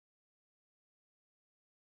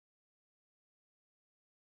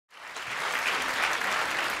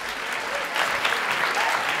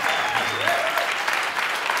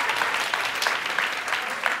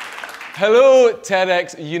Hello,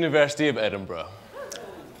 TEDxUniversity of Edinburgh.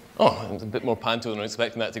 Oh, it's a bit more panto than I was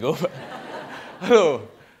expecting that to go. But hello.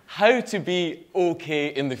 How to be okay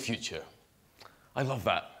in the future. I love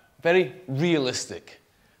that. Very realistic,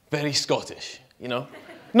 very Scottish, you know?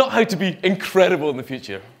 Not how to be incredible in the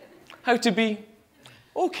future. How to be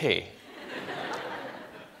okay.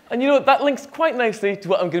 And you know, that links quite nicely to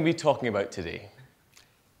what I'm going to be talking about today.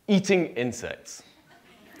 Eating insects.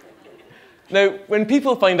 Now, when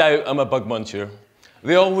people find out I'm a bug muncher,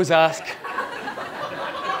 they always ask,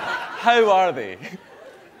 how are they?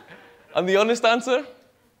 And the honest answer,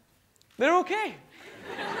 they're okay.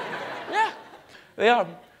 Yeah, they are.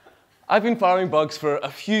 I've been farming bugs for a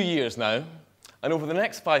few years now, and over the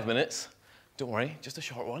next 5 minutes, don't worry, just a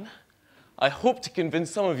short one, I hope to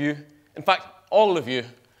convince some of you, in fact, all of you,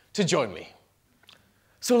 to join me.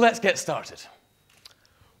 So let's get started.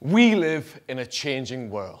 We live in a changing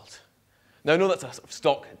world. Now, I know that's a sort of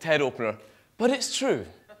stock TED opener, but it's true.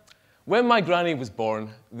 When my granny was born,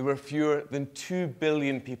 there were fewer than 2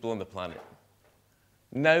 billion people on the planet.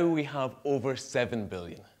 Now we have over 7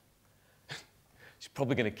 billion. She's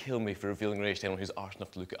probably going to kill me for revealing her age to anyone who's arse enough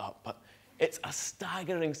to look it up, but it's a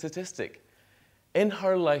staggering statistic. In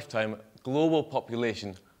her lifetime, global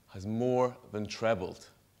population has more than trebled.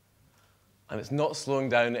 And it's not slowing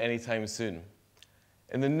down anytime soon.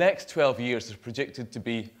 In the next 12 years, there's predicted to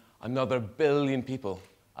be another 1 billion people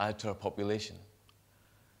added to our population.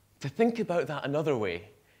 To think about that another way,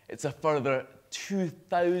 it's a further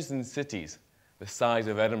 2,000 cities the size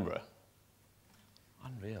of Edinburgh.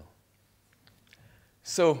 Unreal.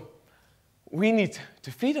 So we need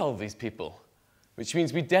to feed all of these people, which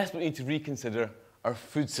means we desperately need to reconsider our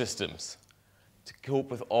food systems to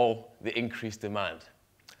cope with all the increased demand.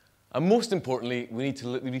 And most importantly, we need to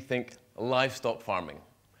rethink livestock farming,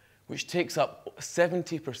 which takes up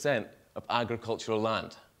 70% of agricultural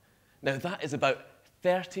land. Now, that is about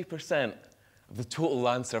 30% of the total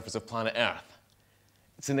land surface of planet Earth.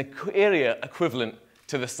 It's an area equivalent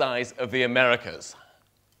to the size of the Americas.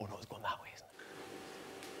 Oh, no, it's going that way, isn't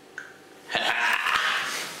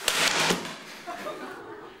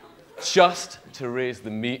it? Just to raise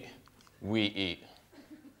the meat we eat.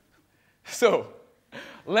 So,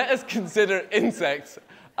 let us consider insects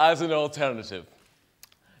as an alternative.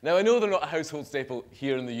 Now, I know they're not a household staple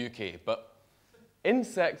here in the UK, but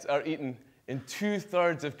insects are eaten in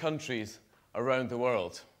 2/3 of countries around the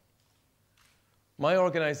world. My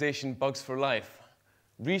organization, Bugs for Life,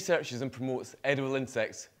 researches and promotes edible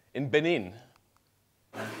insects in Benin.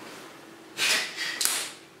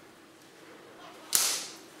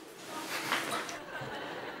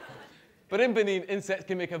 But in Benin, insects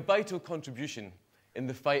can make a vital contribution in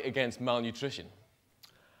the fight against malnutrition.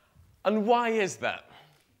 And why is that?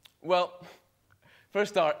 Well, for a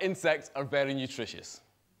start, insects are very nutritious.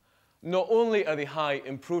 Not only are they high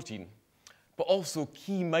in protein, but also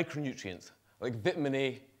key micronutrients like vitamin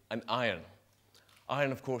A and iron.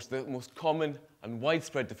 Iron, of course, the most common and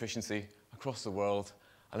widespread deficiency across the world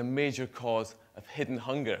and a major cause of hidden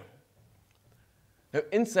hunger. Now,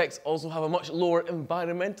 insects also have a much lower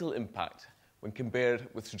environmental impact when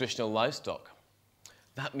compared with traditional livestock.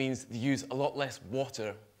 That means they use a lot less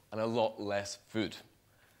water and a lot less food.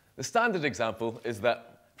 The standard example is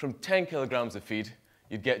that from 10 kilograms of feed,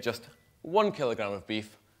 you'd get just 1 kilogram of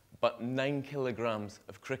beef, but 9 kilograms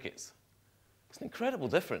of crickets. It's an incredible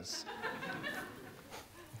difference.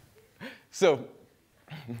 So,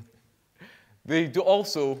 they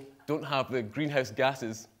also don't have the greenhouse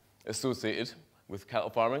gases associated with cattle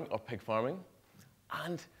farming or pig farming,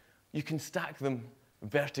 and you can stack them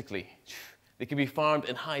vertically. They can be farmed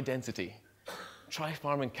in high density. Try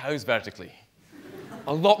farming cows vertically.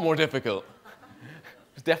 A lot more difficult.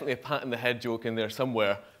 There's definitely a pat in the head joke in there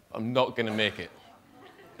somewhere. I'm not going to make it.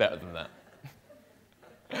 Better than that.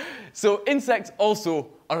 So insects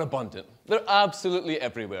also are abundant. They're absolutely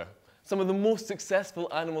everywhere. Some of the most successful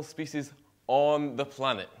animal species on the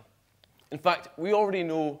planet. In fact, we already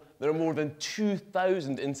know there are more than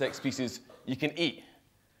 2,000 insect species you can eat.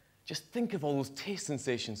 Just think of all those taste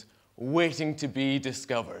sensations waiting to be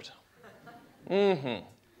discovered.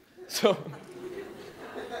 So,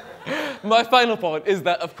 my final point is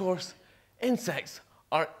that, of course, insects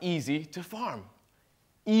are easy to farm,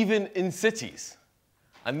 even in cities.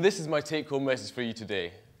 And this is my take-home message for you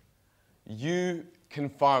today. You can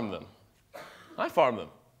farm them. I farm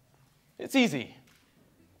them. It's easy.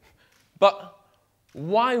 But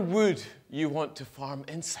why would you want to farm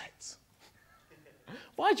insects?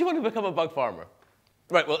 Why do you want to become a bug farmer?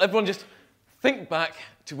 Right, well, everyone just think back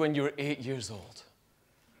to when you were 8 years old.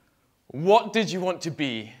 What did you want to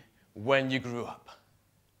be when you grew up?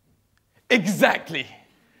 Exactly.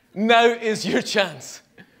 Now is your chance.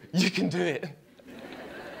 You can do it.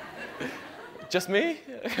 Just me?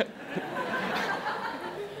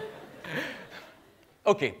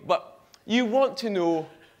 Okay, but you want to know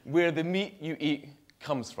where the meat you eat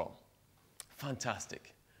comes from.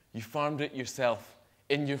 Fantastic. You farmed it yourself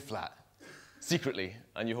in your flat, secretly,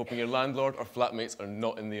 and you're hoping your landlord or flatmates are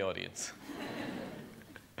not in the audience.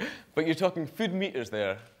 But you're talking food meters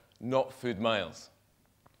there, not food miles.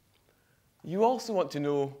 You also want to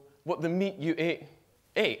know what the meat you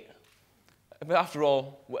ate. But after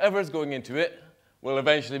all, whatever's going into it will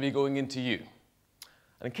eventually be going into you.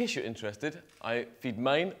 And in case you're interested, I feed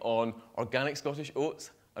mine on organic Scottish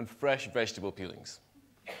oats and fresh vegetable peelings.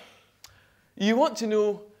 You want to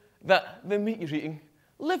know that the meat you're eating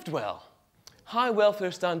lived well. High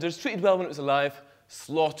welfare standards, treated well when it was alive,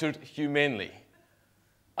 slaughtered humanely.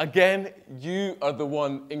 Again, you are the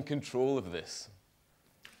one in control of this.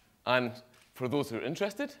 And for those who are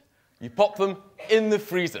interested, you pop them in the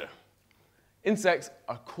freezer. Insects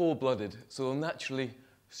are cold-blooded, so they'll naturally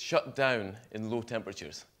shut down in low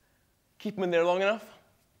temperatures. Keep them in there long enough,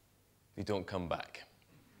 they don't come back.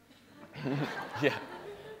 Yeah.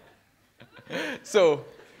 So,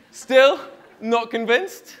 still not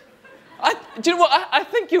convinced? Do you know what? I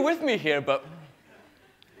think you're with me here, but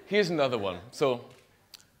here's another one. So,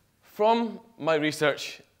 from my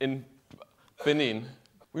research in Benin,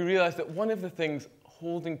 we realized that one of the things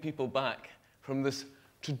holding people back from this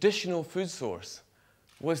traditional food source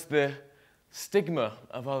was the stigma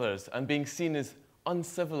of others and being seen as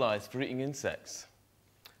uncivilized for eating insects.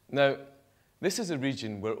 Now, this is a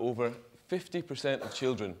region where over 50% of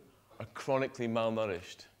children are chronically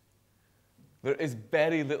malnourished. There is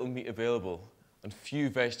very little meat available and few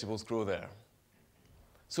vegetables grow there.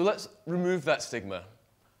 So let's remove that stigma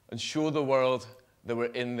and show the world that we're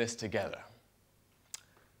in this together.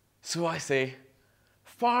 So I say,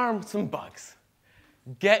 farm some bugs.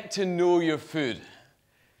 Get to know your food.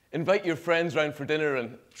 Invite your friends round for dinner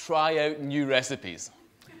and try out new recipes.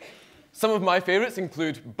 Some of my favorites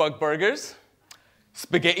include bug burgers,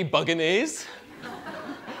 spaghetti buganaise,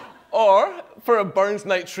 or for a Burns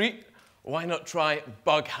night treat, why not try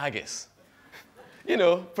bug haggis? You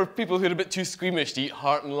know, for people who are a bit too squeamish to eat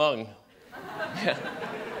heart and lung. Yeah.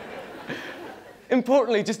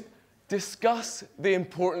 Importantly, just discuss the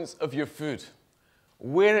importance of your food,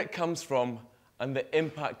 where it comes from, and the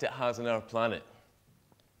impact it has on our planet.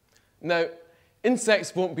 Now,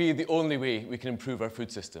 insects won't be the only way we can improve our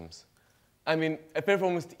food systems. I mean, if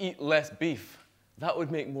everyone was to eat less beef, that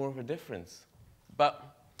would make more of a difference. But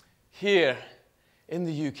here in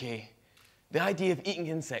the UK, the idea of eating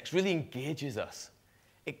insects really engages us.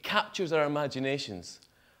 It captures our imaginations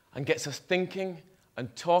and gets us thinking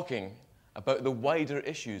and talking about the wider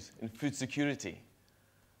issues in food security.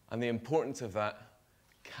 And the importance of that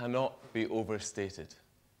cannot be overstated.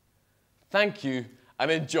 Thank you, and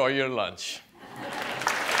enjoy your lunch.